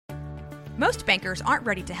Most bankers aren't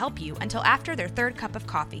ready to help you until after their third cup of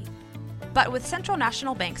coffee. But with Central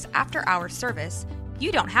National Bank's after-hours service,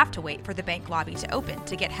 you don't have to wait for the bank lobby to open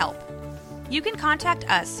to get help. You can contact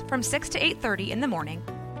us from 6 to 8:30 in the morning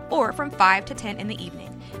or from 5 to 10 in the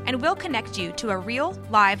evening, and we'll connect you to a real,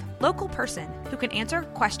 live, local person who can answer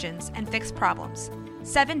questions and fix problems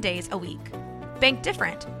 7 days a week. Bank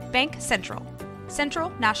different. Bank Central. Central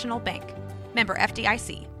National Bank. Member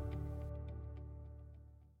FDIC.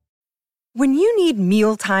 When you need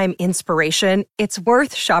mealtime inspiration, it's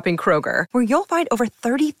worth shopping Kroger, where you'll find over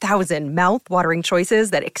 30,000 mouth-watering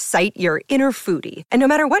choices that excite your inner foodie. And no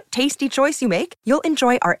matter what tasty choice you make, you'll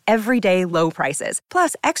enjoy our everyday low prices,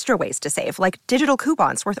 plus extra ways to save, like digital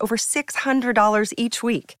coupons worth over $600 each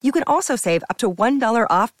week. You can also save up to $1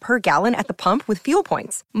 off per gallon at the pump with fuel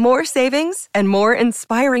points. More savings and more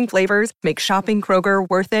inspiring flavors make shopping Kroger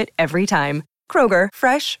worth it every time. Kroger,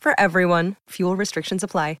 fresh for everyone. Fuel restrictions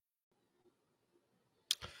apply.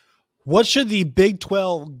 What should the Big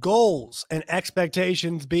 12 goals and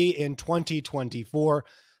expectations be in 2024?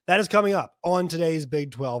 That is coming up on today's Big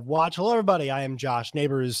 12 Watch. Hello, everybody. I am Josh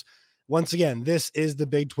Neighbors. Once again, this is the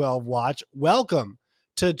Big 12 Watch. Welcome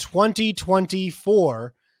to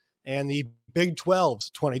 2024 and the Big 12's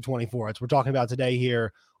 2024. That's what we're talking about today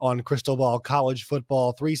here on Crystal Ball College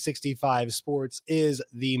Football. 365 Sports is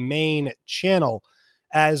the main channel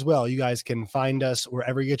as well. You guys can find us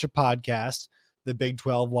wherever you get your podcasts. The Big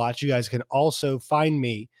 12 Watch. You guys can also find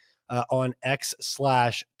me on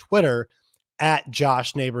X/Twitter at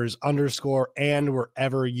Josh Neighbors _ and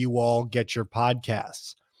wherever you all get your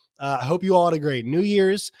podcasts. I hope you all had a great New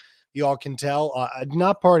Year's. You all can tell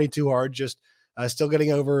not party too hard, just still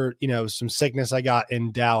getting over, some sickness I got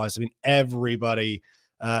in Dallas. I mean, everybody,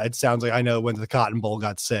 it sounds like I know went to the Cotton Bowl,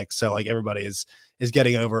 got sick. So like everybody is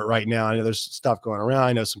getting over it right now. I know there's stuff going around.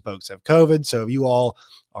 I know some folks have COVID. So if you all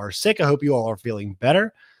are sick, I hope you all are feeling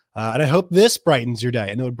better. And I hope this brightens your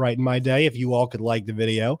day. I know it brightened my day. If you all could like the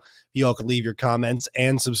video, you all could leave your comments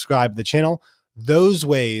and subscribe to the channel. Those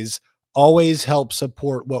ways always help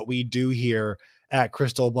support what we do here at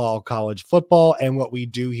Crystal Ball College Football and what we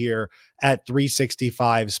do here at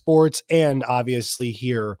 365 Sports and obviously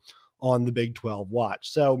here on the Big 12 Watch.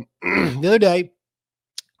 So the other day,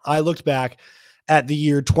 I looked back at the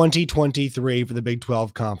year 2023 for the Big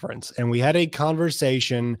 12 Conference, and we had a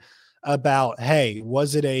conversation about, hey,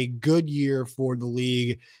 was it a good year for the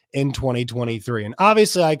league in 2023? And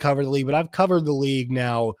obviously I covered the league, but I've covered the league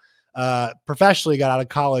now professionally, got out of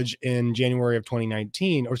college in December of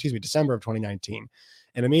 2019,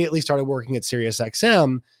 and immediately started working at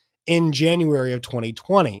SiriusXM in January of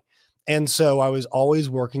 2020. And so I was always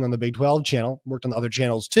working on the Big 12 channel, worked on the other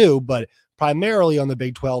channels too, but primarily on the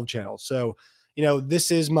Big 12 channel. So, this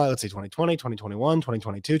is my, 2020, 2021,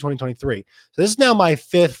 2022, 2023. So this is now my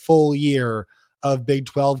fifth full year of Big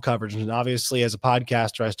 12 coverage. And obviously as a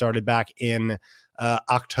podcaster, I started back in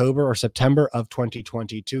October or September of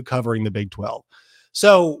 2022 covering the Big 12.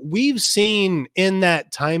 So we've seen in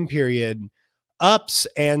that time period ups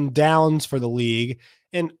and downs for the league.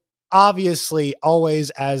 And obviously always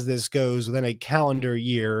as this goes within a calendar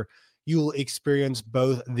year, you'll experience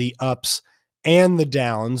both the ups and the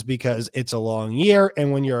downs because it's a long year.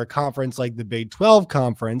 And when you're a conference like the Big 12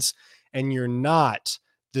 conference and you're not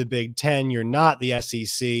the Big 10, you're not the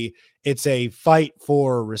SEC, it's a fight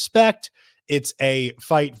for respect. It's a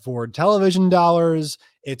fight for television dollars.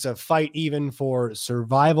 It's a fight even for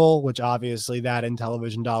survival, which obviously that and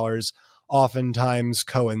television dollars oftentimes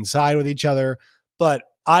coincide with each other. But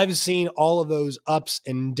I've seen all of those ups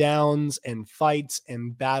and downs and fights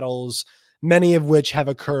and battles, many of which have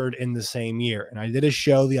occurred in the same year. And I did a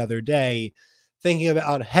show the other day thinking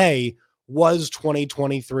about, hey, was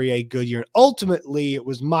 2023 a good year? And ultimately, it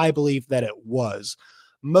was my belief that it was.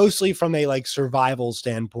 Mostly from a survival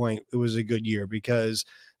standpoint, it was a good year because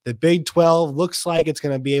the Big 12 looks like it's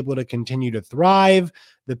going to be able to continue to thrive.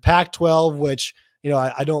 The Pac-12, which,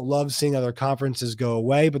 I don't love seeing other conferences go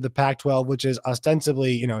away, but the Pac-12, which is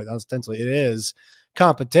ostensibly it is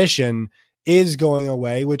competition, is going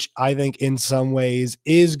away, which I think in some ways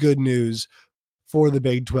is good news for the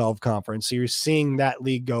Big 12 conference. So you're seeing that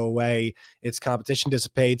league go away. Its competition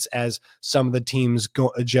dissipates as some of the teams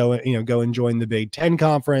go and join the Big 10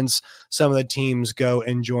 conference. Some of the teams go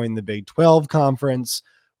and join the Big 12 conference,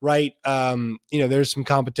 right? There's some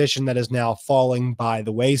competition that is now falling by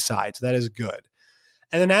the wayside. So that is good.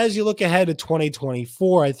 And then as you look ahead to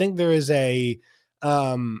 2024, I think there is a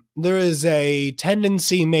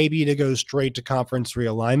tendency maybe to go straight to conference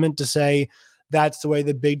realignment, to say that's the way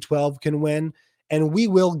the Big 12 can win. And we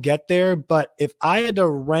will get there. But if I had to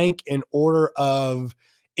rank in order of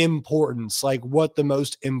importance, like what the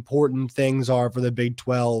most important things are for the Big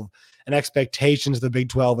 12 and expectations of the Big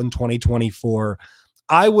 12 in 2024,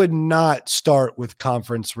 I would not start with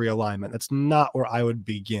conference realignment. That's not where I would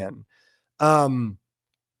begin. And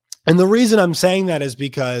the reason I'm saying that is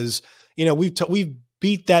because, we've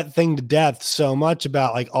beat that thing to death so much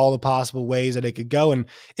about like all the possible ways that it could go, and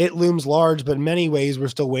it looms large, but in many ways we're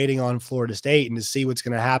still waiting on Florida State and to see what's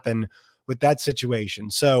going to happen with that situation.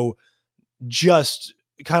 So just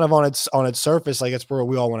kind of on its surface, like it's where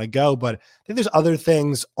we all want to go. But I think there's other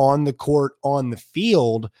things on the court, on the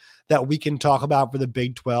field, that we can talk about for the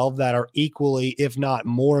Big 12 that are equally, if not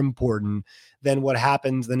more important than what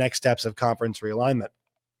happens the next steps of conference realignment.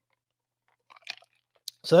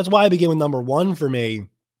 So that's why I begin with number one for me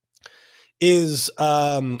is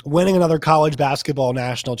winning another college basketball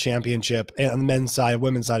national championship. And on the men's side,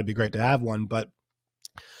 women's side, it'd be great to have one, but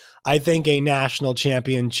I think a national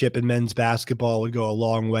championship in men's basketball would go a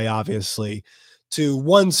long way, obviously, to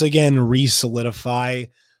once again re-solidify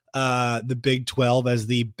the Big 12 as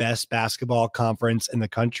the best basketball conference in the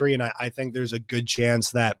country. And I think there's a good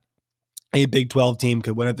chance that a Big 12 team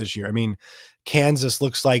could win it this year. I mean, Kansas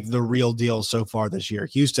looks like the real deal so far this year.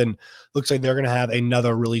 Houston looks like they're going to have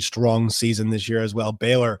another really strong season this year as well.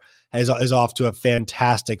 Baylor is off to a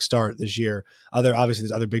fantastic start this year. Obviously,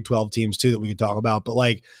 there's other Big 12 teams too that we could talk about, but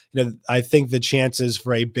I think the chances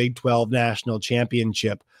for a Big 12 national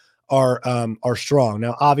championship are strong.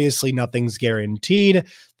 Now, obviously, nothing's guaranteed.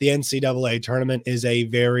 The NCAA tournament is a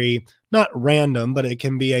very, not random, but it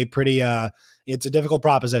can be a pretty it's a difficult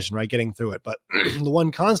proposition, right? Getting through it. But the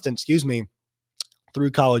one constant,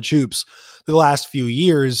 through college hoops the last few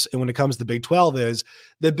years, and when it comes to the Big 12, is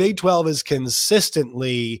the Big 12 is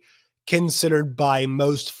consistently considered by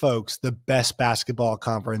most folks the best basketball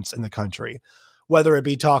conference in the country, whether it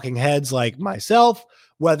be talking heads like myself,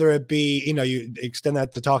 whether it be, you extend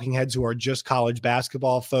that to talking heads who are just college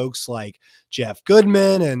basketball folks like Jeff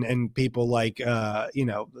Goodman and people like,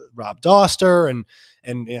 Rob Doster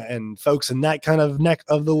and folks in that kind of neck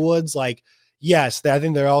of the woods. Like, yes, I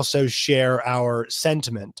think they also share our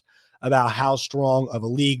sentiment about how strong of a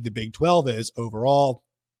league the Big 12 is overall,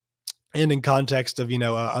 and in context of,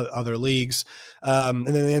 other leagues. And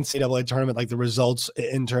then the NCAA tournament, like the results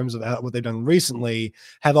in terms of what they've done recently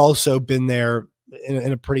have also been there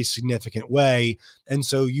in a pretty significant way. And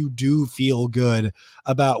so you do feel good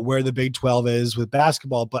about where the Big 12 is with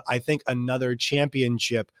basketball, but I think another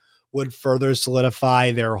championship would further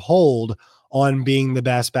solidify their hold on being the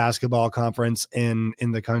best basketball conference in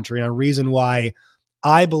the country. And a reason why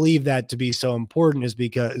I believe that to be so important is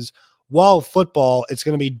because while football, it's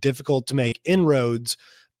going to be difficult to make inroads,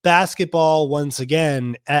 basketball, once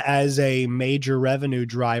again, as a major revenue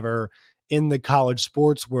driver in the college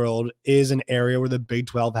sports world, is an area where the Big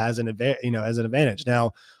 12 has an advantage.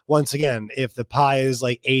 Now, once again, if the pie is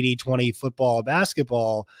like 80-20 football,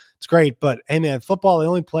 basketball, it's great. But hey, man, football, they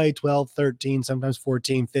only play 12, 13, sometimes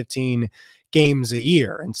 14, 15 games a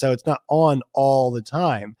year. And so it's not on all the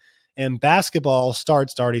time. And basketball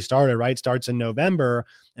already started, right? Starts in November,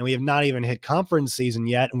 and we have not even hit conference season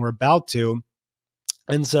yet, and we're about to.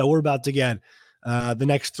 And so we're about to get the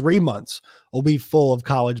next 3 months will be full of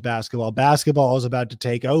college basketball. Basketball is about to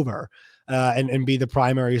take over and be the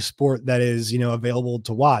primary sport that is, available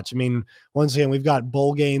to watch. I mean, once again, we've got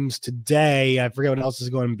bowl games today. I forget what else is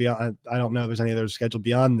going beyond. I don't know if there's any other scheduled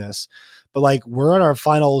beyond this, but like we're on our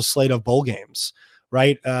final slate of bowl games.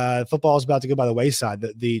 Right. Football is about to go by the wayside.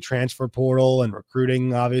 The transfer portal and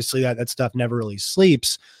recruiting, obviously that stuff never really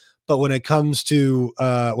sleeps. But when it comes to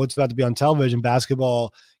what's about to be on television,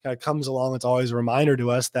 basketball kind of comes along. It's always a reminder to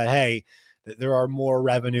us that, hey, there are more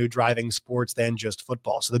revenue driving sports than just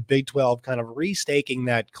football. So the Big 12 kind of restaking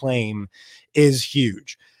that claim is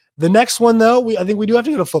huge. The next one, though, I think we do have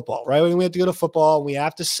to go to football, right? We have to go to football. And we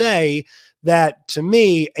have to say that, to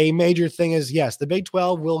me, a major thing is, yes, the Big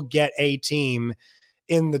 12 will get a team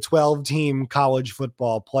in the 12-team college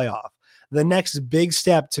football playoff. The next big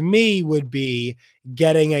step to me would be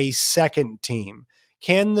getting a second team.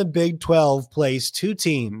 Can the Big 12 place 2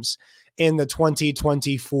 teams in the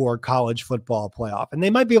 2024 college football playoff? And they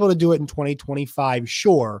might be able to do it in 2025,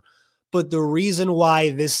 sure. But the reason why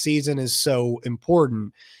this season is so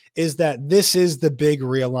important is that this is the big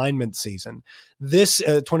realignment season. This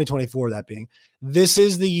 2024, that being, this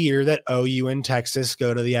is the year that OU and Texas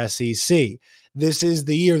go to the SEC. This is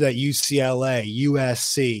the year that UCLA,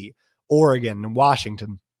 USC, Oregon, and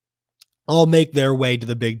Washington all make their way to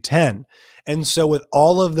the Big Ten. And so with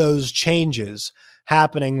all of those changes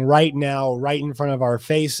happening right now, right in front of our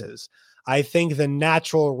faces, I think the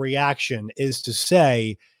natural reaction is to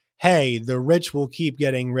say, hey, the rich will keep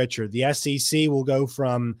getting richer. The SEC will go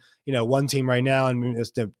from, one team right now, and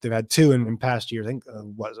they've had two in past years. I think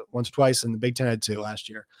was it once or twice, and the Big Ten had two last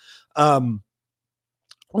year. We're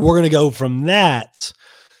going to go from that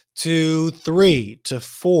to 3 to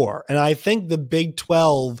 4. And I think the Big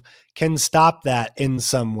 12 can stop that in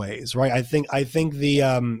some ways, right? I think the,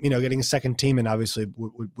 getting a second team in obviously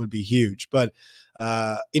would be huge, but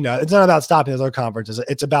it's not about stopping those other conferences.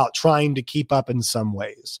 It's about trying to keep up in some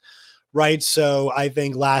ways, right? So I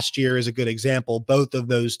think last year is a good example. Both of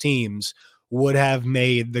those teams would have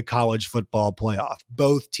made the college football playoff,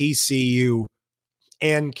 both TCU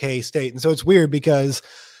and K-State. And so it's weird because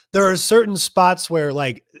there are certain spots where,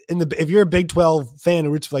 like, if you're a Big 12 fan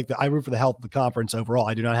who roots for I root for the health of the conference overall.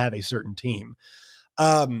 I do not have a certain team.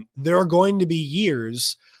 There are going to be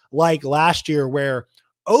years like last year where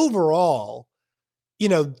overall,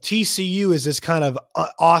 TCU is this kind of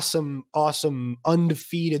awesome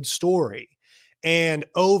undefeated story. And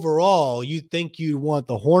overall, you think you want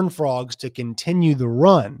the Horned Frogs to continue the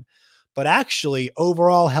run, but actually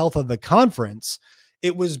overall health of the conference,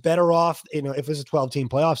 it was better off, if it was a 12-team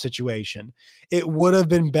playoff situation, it would have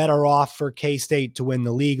been better off for K-State to win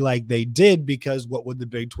the league like they did, because what would the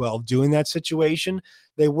Big 12 do in that situation?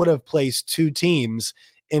 They would have placed two teams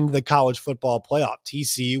in the college football playoff.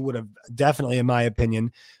 TCU would have definitely, in my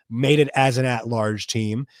opinion, made it as an at-large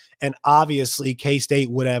team. And obviously, K-State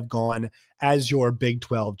would have gone as your Big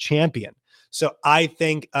 12 champion. So I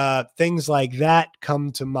think things like that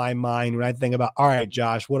come to my mind when I think about, all right,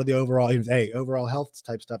 Josh, what are the overall health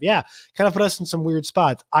type stuff? Yeah, kind of put us in some weird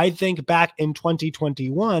spots. I think back in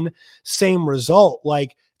 2021, same result.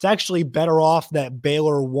 Like, it's actually better off that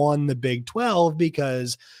Baylor won the Big 12,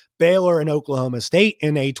 because Baylor and Oklahoma State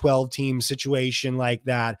in a 12-team situation like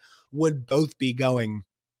that would both be going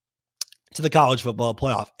to the college football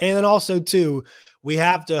playoff. And then also, too, we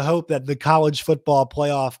have to hope that the college football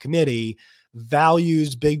playoff committee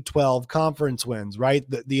values Big 12 conference wins, right?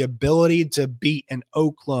 The ability to beat an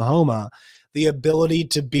Oklahoma, the ability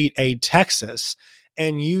to beat a Texas,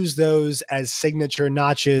 and use those as signature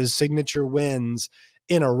notches, signature wins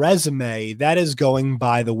in a resume, that is going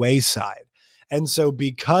by the wayside. And so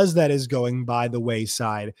because that is going by the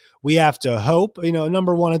wayside, we have to hope,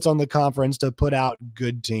 number one, it's on the conference to put out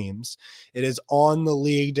good teams. It is on the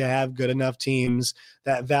league to have good enough teams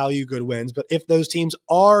that value good wins. But if those teams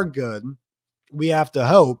are good, we have to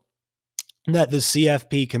hope that the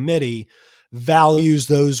CFP committee values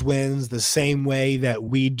those wins the same way that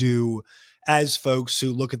we do as folks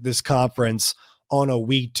who look at this conference on a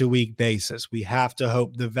week-to-week basis. We have to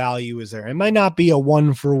hope the value is there. It might not be a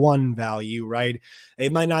one-for-one value, right?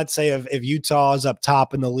 It might not say if Utah is up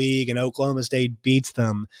top in the league and Oklahoma State beats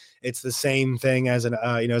them, it's the same thing as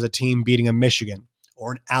as a team beating a Michigan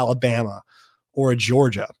or an Alabama or a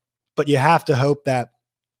Georgia. But you have to hope that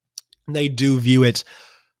they do view it,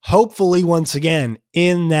 hopefully, once again,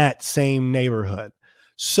 in that same neighborhood.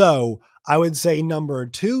 So I would say number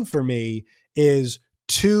 2 for me is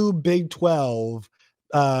 2 Big 12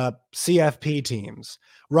 CFP teams,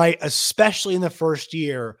 right? Especially in the first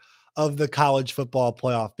year of the college football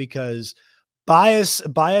playoff, because bias,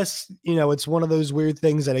 it's one of those weird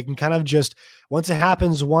things that it can kind of just, once it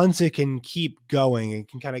happens once, it can keep going. It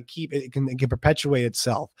can kind of it can perpetuate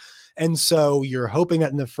itself. And so you're hoping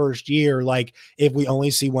that in the first year, like if we only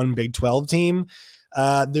see one Big 12 team,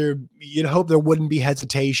 you'd hope there wouldn't be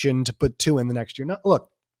hesitation to put 2 in the next year. Now, look,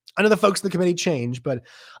 I know the folks in the committee change, but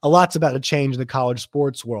a lot's about to change in the college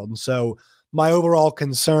sports world. And so my overall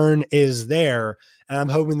concern is there. And I'm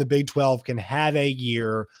hoping the Big 12 can have a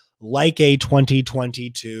year like a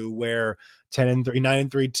 2022 where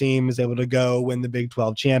 9-3 team is able to go win the Big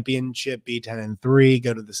 12 championship, be 10-3,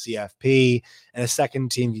 go to the CFP, and a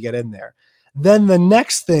second team can get in there. Then the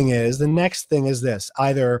next thing is this: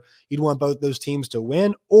 either you'd want both those teams to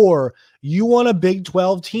win, or you want a Big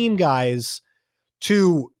 12 team, guys,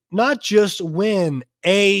 to not just win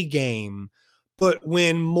a game, but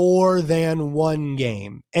win more than one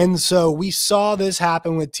game. And so we saw this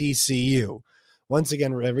happen with TCU. Once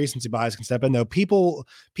again, recency bias can step in, though. People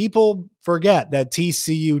forget that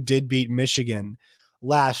TCU did beat Michigan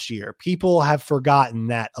last year. People have forgotten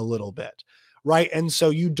that a little bit, right? And so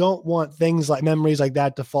you don't want things like memories like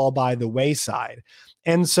that to fall by the wayside.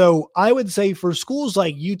 And so I would say for schools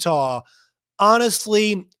like Utah,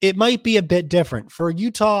 honestly, it might be a bit different. For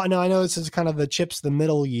Utah, I know this is kind of the chips the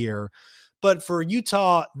middle year, but for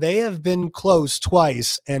Utah, they have been close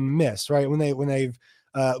twice and missed, right? When they've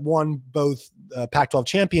won both Pac-12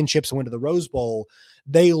 championships and went to the Rose Bowl.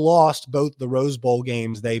 They lost both the Rose Bowl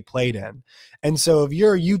games they played in. And so if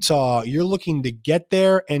you're Utah, you're looking to get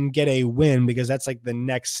there and get a win because that's like the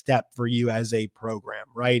next step for you as a program,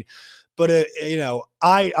 right? But,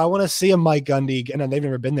 I want to see a Mike Gundy, and they've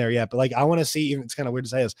never been there yet, but like, I want to see, even it's kind of weird to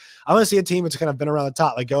say this, I want to see a team that's kind of been around the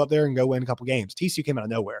top, like go up there and go win a couple games. TCU came out of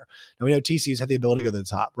nowhere. And we know TCU's had the ability to go to the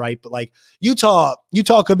top, right? But like Utah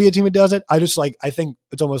could be a team that does it. I think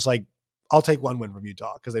it's almost like I'll take one win from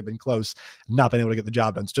Utah because they've been close, not been able to get the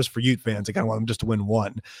job done. It's just for Ute fans. I kind of want them just to win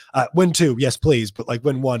one. Win two, yes, please. But like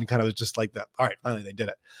win one kind of was just like that. All right, finally they did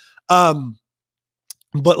it.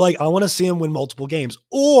 But like I want to see them win multiple games.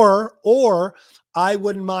 Or I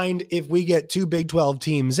wouldn't mind if we get two Big 12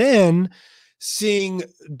 teams in, seeing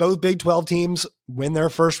both Big 12 teams win their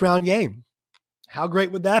first round game. How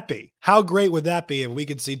great would that be? How great would that be if we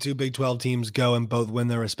could see two Big 12 teams go and both win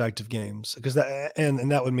their respective games? Because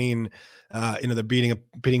that would mean they're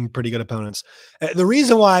beating pretty good opponents. The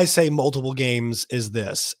reason why I say multiple games is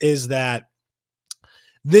that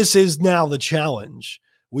this is now the challenge.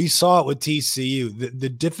 We saw it with TCU. The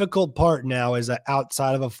difficult part now is that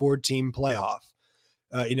outside of a 4-team playoff,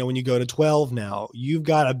 when you go to 12 now, you've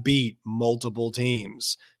got to beat multiple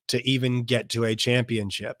teams to even get to a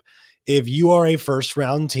championship. If you are a first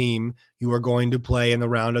round team, you are going to play in the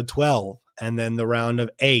round of 12 and then the round of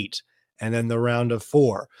 8 and then the round of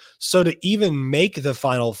 4. So to even make the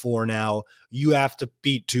Final Four now, you have to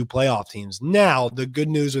beat two playoff teams. Now, the good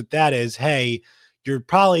news with that is, hey, you're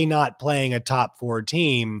probably not playing a top 4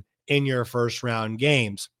 team in your first round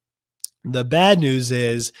games. The bad news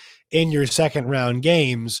is in your second round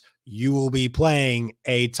games, you will be playing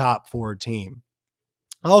a top 4 team.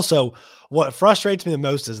 Also, what frustrates me the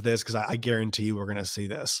most is this, because I guarantee you we're going to see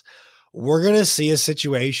this. We're going to see a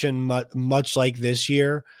situation much like this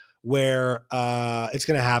year where it's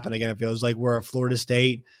going to happen again. It feels like where a Florida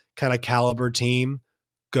State kind of caliber team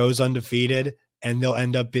goes undefeated and they'll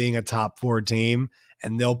end up being a top 4 team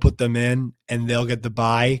and they'll put them in and they'll get the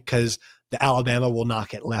bye because the Alabama will not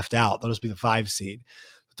get left out. They'll just be the 5 seed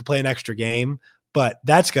to play an extra game, but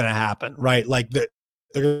that's going to happen, right? Like they're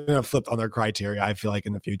going to flip on their criteria. I feel like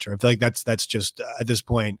in the future, I feel like that's just at this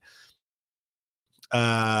point,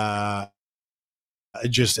 it's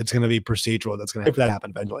going to be procedural. That's going to happen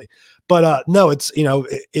eventually, but no, it's,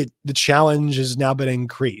 the challenge has now been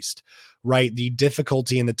increased, right? The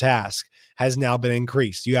difficulty in the task has now been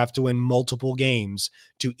increased. You have to win multiple games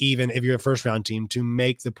to even, if you're a first round team, to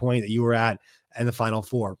make the point that you were at in the Final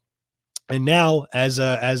Four. And now as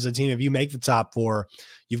a team, if you make the top 4,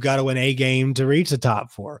 you've got to win a game to reach the top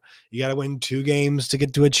 4. You got to win 2 games to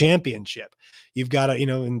get to a championship. You've got to,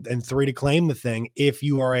 and 3 to claim the thing if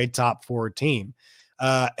you are a top 4 team.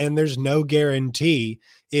 And there's no guarantee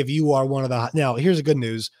if you are one of the, now here's the good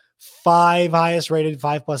news, 5 highest rated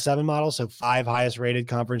 5+7 models. So 5 highest rated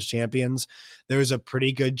conference champions. There's a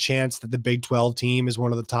pretty good chance that the Big 12 team is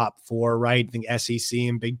one of the top 4, right? I think SEC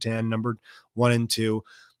and Big 10 numbered 1 and 2,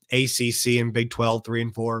 ACC and Big 12, 3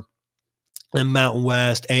 and 4, and Mountain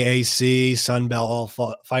West, AAC, Sun Belt,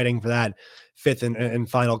 all fighting for that 5th and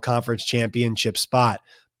final conference championship spot.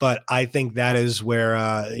 But I think that is where,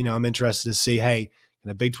 I'm interested to see, hey,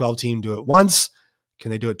 can a Big 12 team do it once?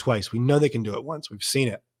 Can they do it twice? We know they can do it once. We've seen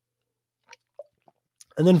it.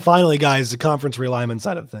 And then finally, guys, the conference realignment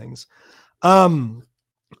side of things. I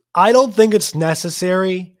don't think it's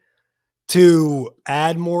necessary to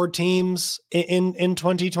add more teams in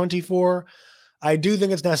 2024. I do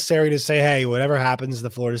think it's necessary to say, hey, whatever happens to the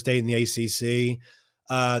Florida State and the ACC,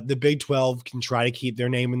 the Big 12 can try to keep their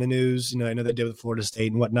name in the news. I know they did with Florida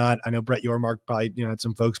State and whatnot. I know Brett Yormark probably, had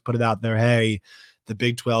some folks put it out there. Hey, the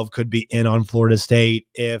Big 12 could be in on Florida State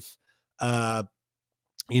if the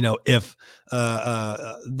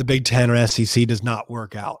Big 10 or SEC does not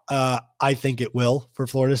work out. I think it will for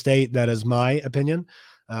Florida State. That is my opinion.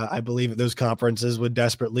 I believe that those conferences would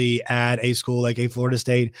desperately add a school like a Florida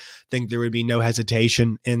State. I think there would be no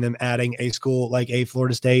hesitation in them adding a school like a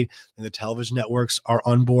Florida State, and the television networks are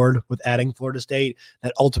on board with adding Florida State.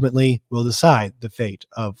 That ultimately will decide the fate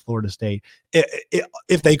of Florida State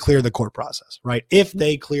if they clear the court process, right? If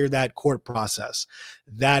they clear that court process,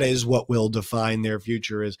 that is what will define their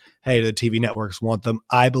future. Is, hey, the TV networks want them.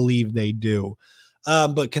 I believe they do.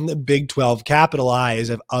 But can the Big 12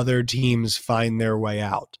 capitalize if other teams find their way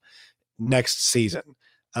out next season,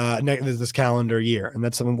 this calendar year? And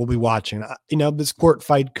that's something we'll be watching. This court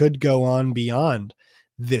fight could go on beyond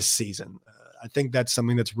this season. I think that's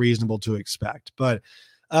something that's reasonable to expect. But,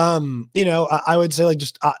 I would say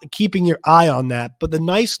just keeping your eye on that. But the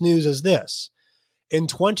nice news is this. In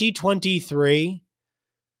 2023,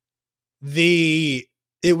 the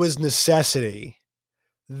it was necessity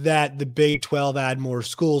that the Big 12 add more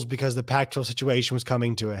schools because the Pac-12 situation was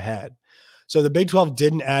coming to a head. So the Big 12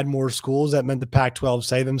 didn't add more schools. That meant the Pac-12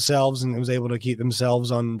 saved themselves and it was able to keep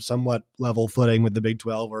themselves on somewhat level footing with the Big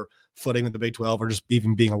 12 or footing with the Big 12 or just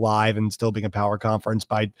even being alive and still being a power conference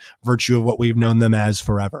by virtue of what we've known them as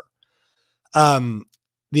forever.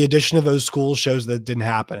 The addition of those schools shows that it didn't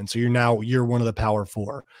happen. And so you're one of the Power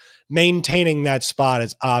Four. Maintaining that spot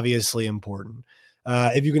is obviously important.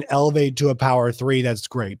 If you can elevate to a Power Three, that's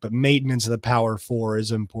great. But maintenance of the Power Four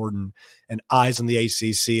is important, and eyes on the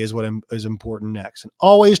ACC is what is important next. And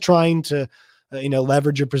always trying to,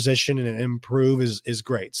 leverage your position and improve is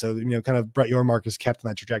great. So kind of Brett Yormark is kept on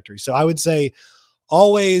that trajectory. So I would say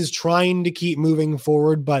always trying to keep moving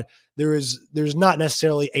forward, but there's not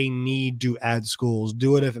necessarily a need to add schools.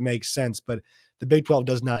 Do it if it makes sense, but the Big 12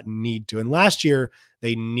 does not need to. And last year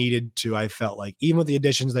they needed to, I felt like, even with the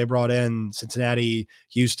additions they brought in, Cincinnati,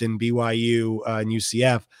 Houston, BYU, and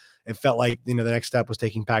UCF, it felt like, the next step was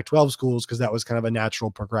taking Pac-12 schools because that was kind of a natural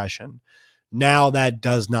progression. Now that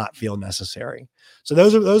does not feel necessary. So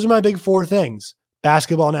those are my big four things: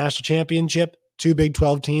 basketball national championship, 2 Big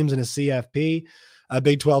 12 teams and a CFP, a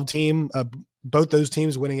Big 12 team, both those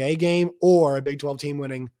teams winning a game, or a Big 12 team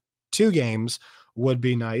winning 2 games would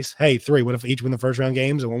be nice. Hey, 3, what if each win the first round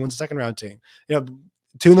games and one wins the second round team?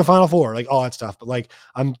 2 in the Final Four, like all that stuff. But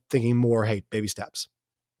I'm thinking more, hey, baby steps.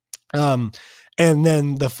 And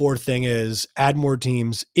then the fourth thing is add more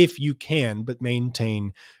teams if you can, but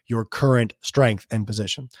maintain your current strength and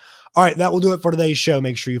position. All right, that will do it for today's show.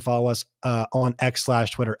 Make sure you follow us on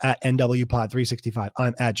X/Twitter at NWPod365.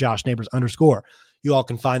 I'm at Josh Neighbors _. You all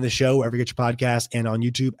can find the show wherever you get your podcast and on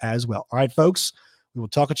YouTube as well. All right, folks, we will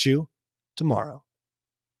talk at you tomorrow.